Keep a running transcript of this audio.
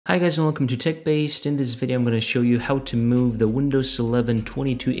Hi guys and welcome to TechBased. In this video I'm going to show you how to move the Windows 11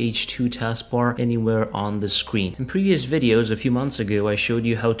 22H2 taskbar anywhere on the screen. In previous videos a few months ago I showed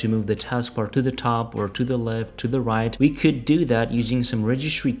you how to move the taskbar to the top or to the left, to the right. We could do that using some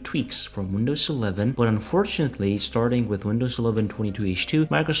registry tweaks from Windows 11, but unfortunately starting with Windows 11 22H2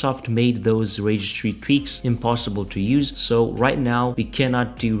 Microsoft made those registry tweaks impossible to use. So right now we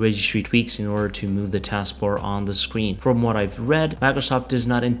cannot do registry tweaks in order to move the taskbar on the screen. From what I've read, Microsoft is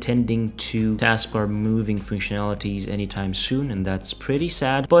not intending to taskbar moving functionalities anytime soon, and that's pretty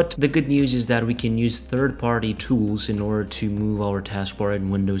sad. But the good news is that we can use third-party tools in order to move our taskbar in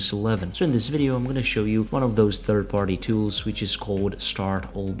Windows 11. So in this video I'm going to show you one of those third-party tools, which is called Start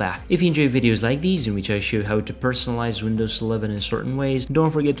All Back. If you enjoy videos like these in which I show how to personalize Windows 11 in certain ways, don't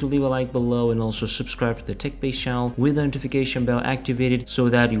forget to leave a like below and also subscribe to the TechBased channel with the notification bell activated so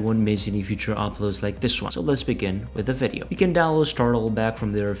that you won't miss any future uploads like this one. So let's begin with the video. You can download Start All Back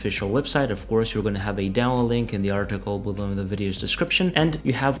from their official website. Of course, you're going to have a download link in the article below in the video's description, and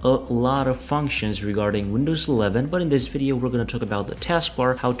you have a lot of functions regarding Windows 11, but in this video we're going to talk about the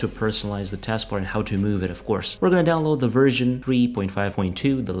taskbar, how to personalize the taskbar and how to move it. Of course, we're going to download the version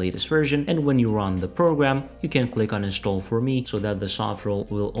 3.5.2, the latest version, and when you run the program you can click on install for me so that the software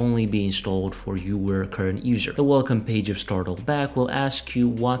will only be installed for your current user. The welcome page of Start All Back will ask you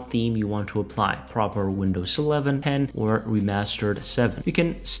what theme you want to apply, proper Windows 11, 10 or remastered 7. You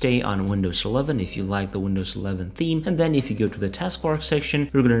can stay on Windows 11 if you like the Windows 11 theme, and then if you go to the taskbar section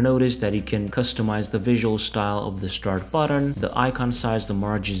you're going to notice that you can customize the visual style of the start button, the icon size, the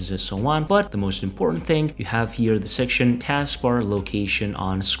margins and so on. But the most important thing, you have here the section taskbar location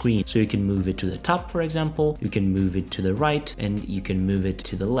on screen, so you can move it to the top, for example, you can move it to the right, and you can move it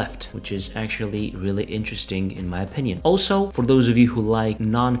to the left, which is actually really interesting in my opinion. Also, for those of you who like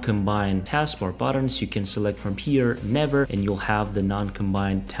non-combined taskbar buttons, you can select from here never, and you'll have the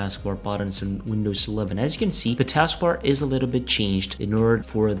non-combined taskbar buttons in Windows 11. As you can see, the taskbar is a little bit changed in order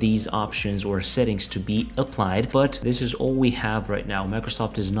for these options or settings to be applied, but this is all we have right now.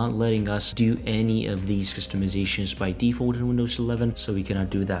 Microsoft is not letting us do any of these customizations by default in Windows 11, so we cannot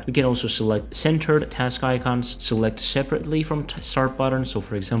do that. We can also select centered task icons, select separately from start button. So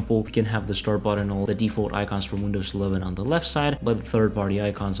for example, we can have the start button, all the default icons from Windows 11 on the left side, but the third-party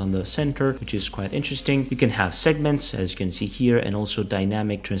icons on the center, which is quite interesting. You can have segments, as you can see here, and also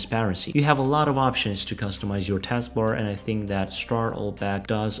dynamic transparency. You have a lot of options to customize your taskbar, and I think that Start All Back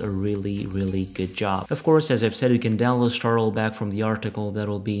does a really good job. Of course, as I've said, you can download Start All Back from the article that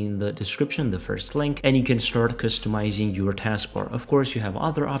will be in the description, the first link, and you can start customizing your taskbar. Of course, you have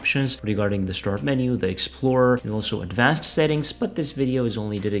other options regarding the start menu, the explorer, and also advanced settings, but this video is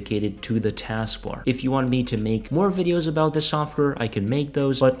only dedicated to the taskbar. If you want me to make more videos about this software, I can make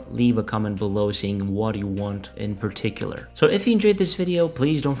those, but leave a comment below saying what you want in particular. So if you enjoyed this video,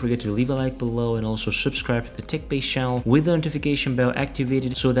 please don't forget to leave a like below and also subscribe to the TechBased channel with the notification bell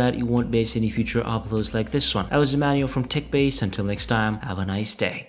activated so that you won't miss any future uploads like this one. I was Emmanuel from TechBased. Until next time, have a nice day.